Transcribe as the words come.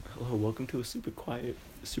Hello, welcome to a super quiet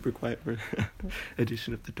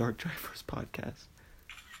edition of the DarkTriforcePodcast.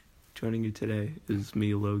 Joining you today is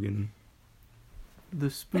me, Logan. The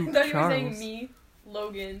spook I thought you were Charles. saying me,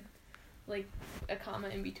 Logan, like a comma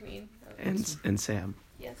in between. And Sam.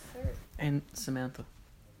 Yes, sir. And Samantha.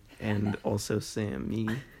 And also Sammy.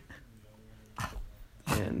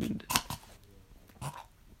 And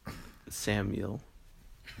Samuel.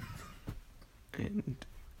 And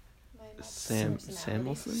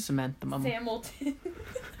Samuelson? Samantha Mum. Samilton.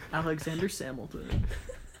 Alexander Samilton.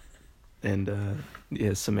 And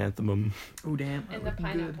Samantha Mum. Oh damn. And the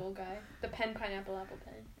pineapple guy. The pineapple apple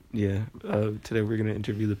pen. Yeah. Today we're gonna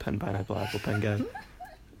interview the pineapple apple pen guy.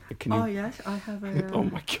 Can you... Oh yes, I have a. Oh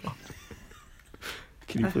my god.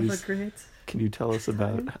 Can you please? Can you tell us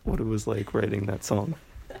about what it was like writing that song?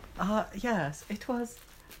 Yes, it was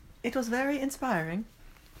very inspiring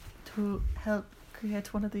to help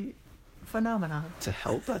create one of the phenomena. To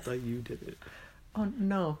help? I thought you did it. Oh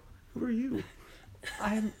no. Who are you?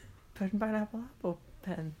 I'm pineapple apple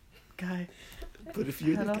pen guy. But if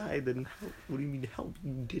you're the guy, then help. What do you mean help?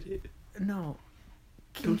 You did it. No.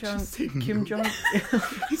 Kim Jong.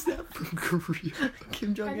 He's not from Korea.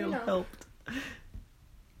 Kim Jong Il helped.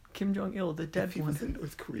 Kim Jong Il, the dead if he one. was in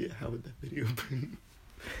North Korea, how would that video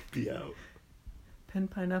be out?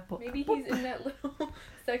 Pineapple. Maybe he's in that little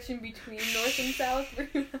section between North and South where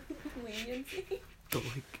you have leniency. The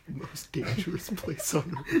most dangerous place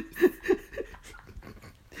on earth.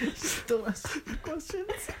 Still asking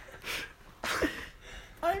questions.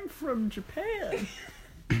 I'm from Japan.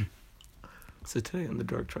 So today on the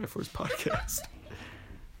Dark Triforce podcast,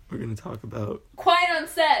 we're going to talk about... Quiet on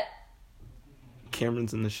set!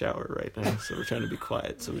 Cameron's in the shower right now, so we're trying to be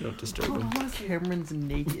quiet so we don't disturb him. Cameron's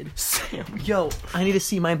naked. Sam. Yo, I need to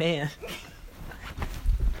see my man.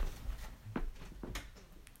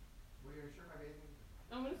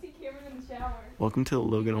 I want to see Cameron in the shower. Welcome to the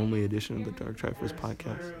Logan only edition of the Dark Triforce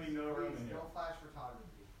podcast.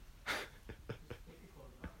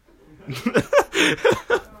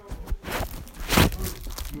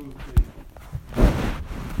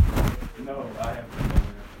 No, I have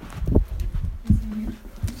to.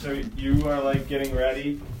 So you are like getting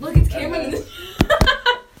ready. Look, it's Cameron in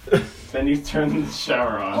the Then you turn the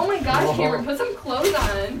shower on. Oh my gosh, Cameron, put some clothes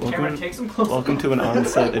on. Cameron, take some clothes Welcome to an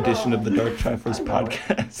on-set edition of the Dark Triforce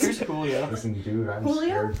podcast. Here's Julio. Listen, dude, I'm Julio?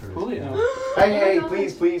 scared for this. Julio. Hey, Oh my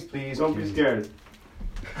please, please, please. Don't be scared.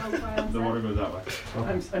 Oh, quiet on The set. water goes that way.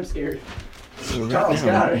 I'm scared. So Charles,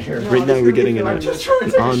 get out of here. right now we're getting an I'm just trying to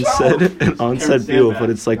take a on-set Cameron, feel of stand what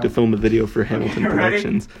it's like to film a video for Hamilton You ready?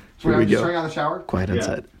 Productions. Here Wait, we I'm just turning go. on the shower. Quiet on Yeah.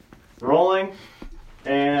 set. Rolling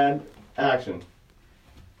and action.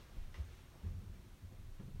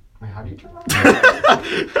 Wait, how do you turn on?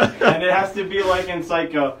 And it has to be like in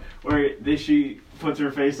Psycho, where she puts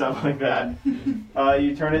her face up like that.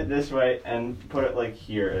 You turn it this way and put it like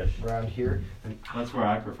here-ish. Around here. That's where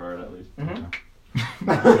I prefer it, at least.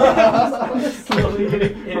 Slowly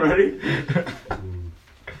getting in. Ready?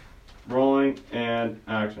 Rolling and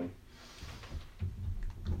action.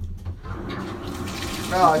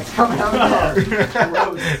 No, it's coming out there.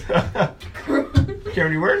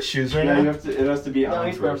 Cameron, you wearing shoes Yeah, you have to. It has to be No, on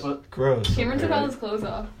he's first. barefoot. Gross. Cameron took all his clothes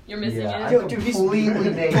off. You're missing Yeah, it. I'm Dude, he's completely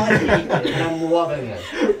naked, and I'm loving it.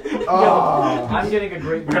 Oh. I'm getting a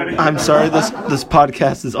great Ready? I'm sorry, this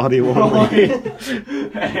podcast is audio only.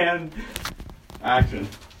 And action.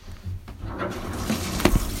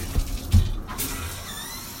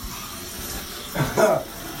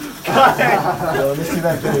 Let me see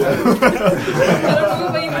that video. I don't know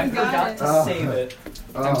if I I even forgot got it. to save it.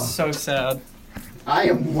 I'm Oh, so sad. I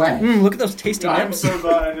am wet. Look at those tasty I'm nips. so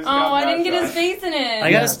glad I just got Oh, I that didn't get his shot. face in it.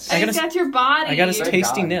 I got just got your body. I got his Thank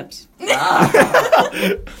tasty God. nips.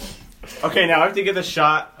 Okay, now I have to get the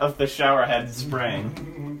shot of the shower head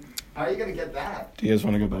spraying. How are you gonna get that? Do you guys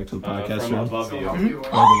want to go back to the podcast from room? above you.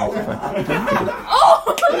 Oh!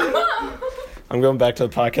 I'm going back to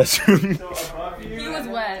the podcast room. He was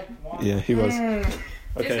wet. Yeah, he was. It's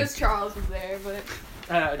Okay. because Charles was there, but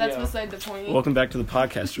that's Yeah. beside the point. Welcome back to the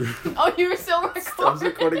podcast room. Oh, you were still I was recording.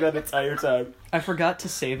 recording that entire time. I forgot to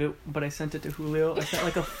save it, but I sent it to Julio. I sent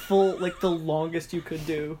like a full, like the longest you could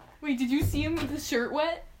do. Wait, did you see him with his shirt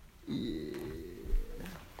wet?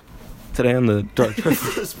 Today on the Dark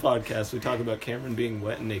Triforce podcast, we talk about Cameron being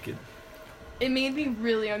wet and naked. It made me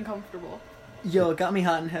really uncomfortable. Yo, it got me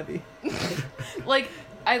hot and heavy. Like,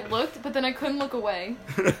 I looked, but then I couldn't look away.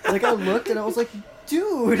 Like I looked and I was like,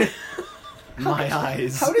 dude, My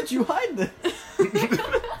eyes. how did you hide this?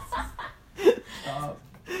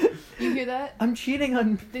 You hear that? I'm cheating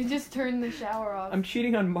on. They just turned the shower off. I'm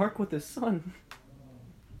cheating on Mark with his son.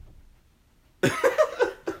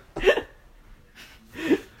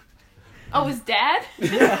 Oh, his dad?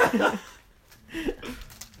 Yeah.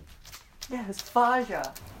 Yes,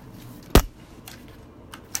 Faja.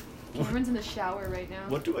 Cameron's in the shower right now.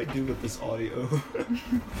 What do I do with this audio?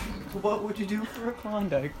 What would you do for a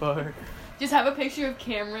Klondike bar? Just have a picture of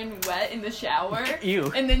Cameron wet in the shower. Ew.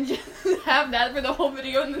 And then just have that for the whole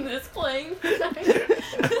video and then this playing.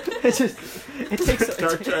 It takes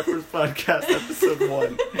Dark Trappers Podcast episode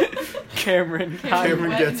 1. Cameron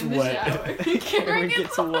Cameron gets in the wet. shower. Cameron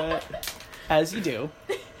gets wet. As you do.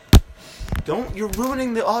 You're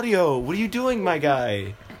ruining the audio. What are you doing, my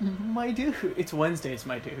guy? My dude. It's Wednesdays,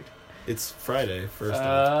 my dude. It's Friday, first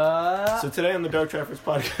day. So today on the Dark Trappers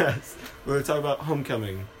Podcast, we're going to talk about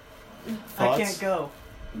homecoming. Thoughts? I can't go.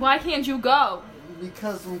 Why can't you go?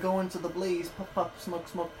 Because I'm going to the Blaze. Puff, puff, smoke,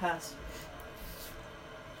 smoke, pass.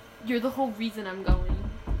 You're the whole reason I'm going.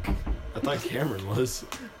 I thought Cameron was.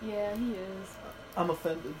 Yeah, he is. I'm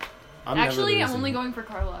offended. Actually, I'm only going for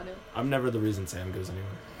Carlotta. I'm never the reason Sam goes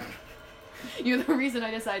anywhere. You're the reason I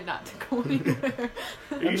decide not to go anywhere.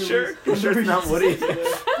 Are you sure? You sure it's not Woody?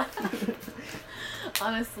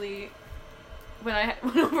 Honestly, when I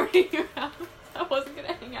went over to your house, I wasn't going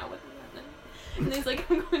to hang out with him that night. And he's like,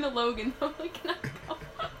 I'm going to Logan. I'm like, can I go?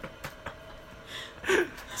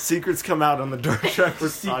 Secrets come out on the Dark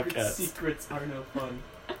Trappers Podcast. Secrets are no fun.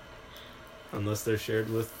 Unless they're shared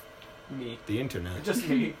with Me. the internet. Just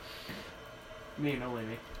me. Me and only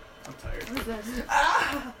me. I'm tired. What is this?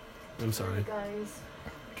 I'm sorry. Guys.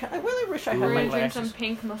 I really wish I We're had my going to drink some glasses.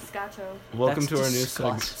 pink Moscato. Welcome That's to our new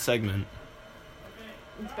disgusting. segment.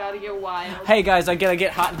 It's about to get wild. Hey guys, I gotta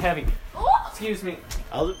get hot and heavy. Oh! Excuse me.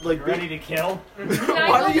 I'll like Ready to kill? Can I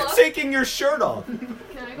Why go are you look? taking your shirt off? Can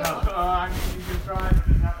I go No, look? I mean, you can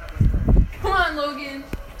try. Come on, Logan.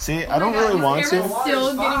 See, Oh I don't my God, really his want hair is to.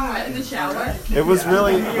 still getting wet in the shower. It was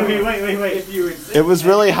really, Wait. If you insist. it was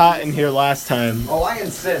really hot in here last time. Oh, I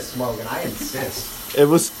insist, Logan. I insist. It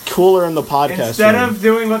was cooler in the podcast Instead room. of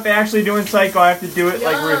doing what they actually do in Psycho, I have to do it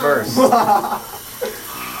like Yeah. reverse.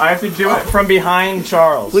 I have to do it from behind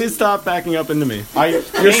Charles. Please stop backing up into me. You're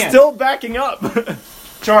You're still backing up.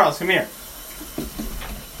 Charles, come here.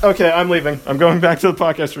 Okay, I'm leaving. I'm going back to the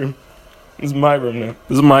podcast room. This is my room now.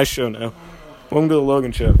 This is my show now. Welcome to the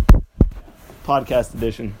Logan Show. Podcast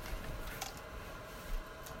edition.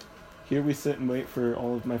 Here we sit and wait for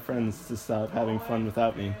all of my friends to stop having fun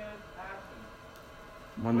without me.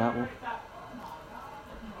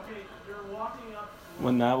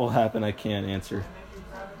 When that will happen, I can't answer.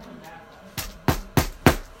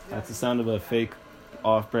 That's the sound of a fake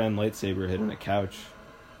off-brand lightsaber hitting a couch.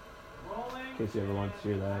 In case you ever want to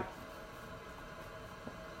hear that.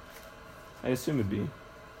 I assume it'd be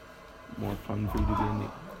more fun for you to be in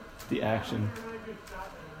the action.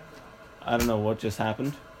 I don't know what just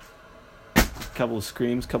happened. A couple of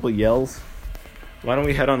screams, couple of yells. Why don't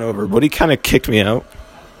we head on over? Woody kind of kicked me out.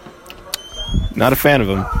 Not a fan of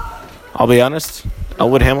him. I'll be honest.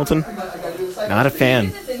 Elwood Hamilton, not a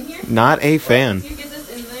fan. Can you get this in here? Not a fan. Can you get this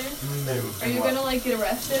in there? Are you gonna like get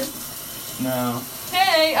arrested? No.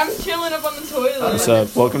 Hey, I'm chilling up on the toilet. What's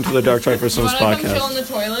up? Welcome to the Dark TriforcePodcast You wanna come chill on the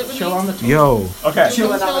toilet with Chill me? on the toilet. Yo, Okay.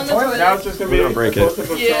 Chilling on the toilet. Now it's just gonna be. We're gonna break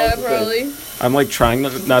it. Yeah, probably. I'm like trying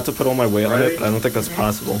not to put all my weight on it, but I don't think that's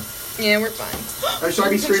possible. Yeah, we're fine. Should I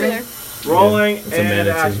be streaming? Rolling Yeah, it's a and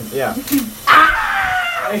manatee. action. Yeah.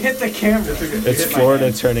 I hit the camera. It's Florida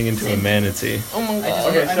turning into a manatee. Oh my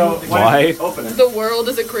god. Okay, so Why? Open it. The world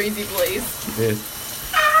is a crazy place. Dude.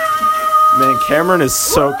 Man, Cameron is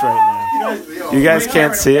soaked right now. You guys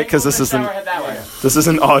can't see it because this is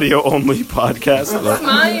an audio only podcast. But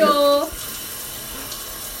Smile.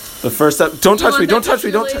 the first step. Don't touch me! want Don't that touch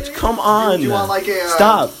me! Don't picture touch! Come on! Do you want like a...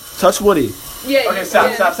 Stop! Touch Woody. Yeah. Okay,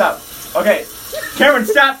 stop. Okay, Cameron,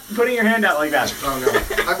 stop putting your hand out like that. Oh,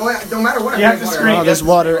 no. No matter what You I have do, to whatever. scream. Oh, there's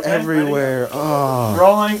water Okay, everywhere. Oh.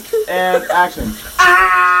 Rolling and action.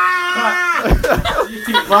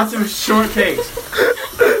 Lots of short takes.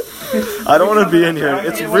 I don't want to be in here.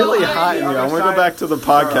 It's really hot in here. I want to go back to the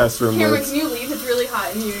podcast room. Where Cameron, can you leave? It's really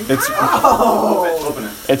hot in here. Open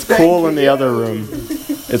it. it's cool in the other room.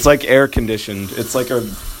 It's like air conditioned. It's like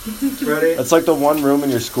Ready? it's like the one room in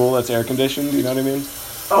your school that's air conditioned. You know what I mean?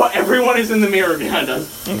 Oh, everyone is in the mirror behind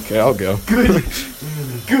us. Okay, I'll go. Good.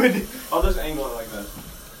 I'll just angle it like this.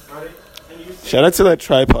 Ready? And you see- Shout out to that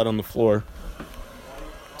tripod on the floor.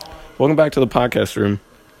 Welcome back to the podcast room.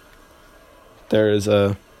 There's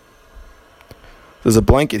a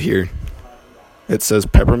blanket here. It says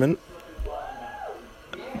peppermint,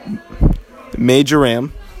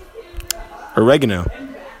 majoram, oregano.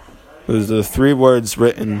 There's the 3 words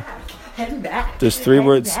written. Heading back. There's 3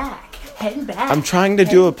 words. Heading back. I'm trying to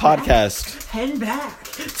do a podcast. Heading back.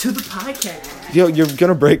 to the podcast. Yo, you're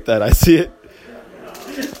gonna break that. I see it.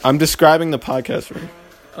 I'm describing the podcast room.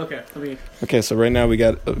 Okay, let me. Okay, so right now we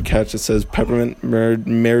got a couch that says peppermint,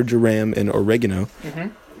 marjoram, and oregano.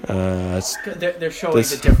 Mm-hmm. They're showing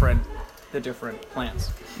this- the different plants.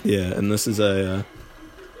 Yeah, and this is like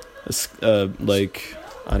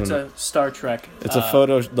I don't It's know. a Star Trek. It's a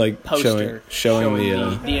photo like poster showing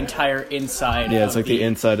the entire inside. yeah, it's like the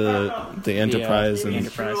inside of the Enterprise the and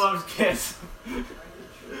Enterprise. loves kids.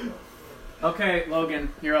 Okay, Logan,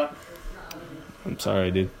 you're up. I'm sorry,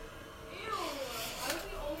 dude.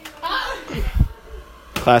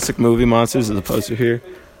 Classic movie monsters is the poster here.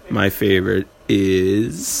 My favorite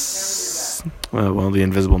is well, the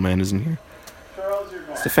Invisible Man isn't here.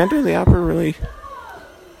 Is the Phantom of the Opera really?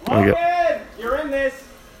 Logan, you're in this.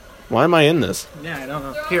 Why am I in this? Yeah, I don't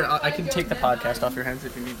know. Here, I can take the podcast off your hands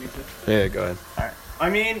if you need me to. Yeah, go ahead. I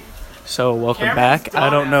mean, So, welcome Cameron's back. done I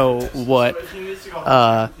don't know after this, what but if he needs to go home,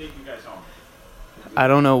 I can take you guys home.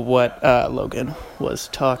 Logan was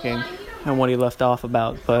talking and what he left off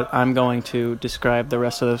about, but I'm going to describe the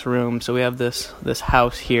rest of this room. So we have this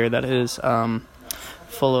house here that is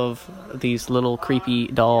full of these little creepy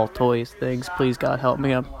doll toys things. Please, God, help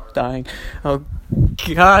me. I'm dying. Oh,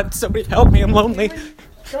 God, somebody help me. I'm lonely.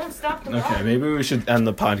 Don't stop the Okay, maybe we should end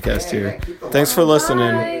the podcast here. Thanks for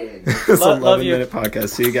listening. It's a Love you. 11-minute podcast.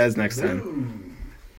 See you guys next time.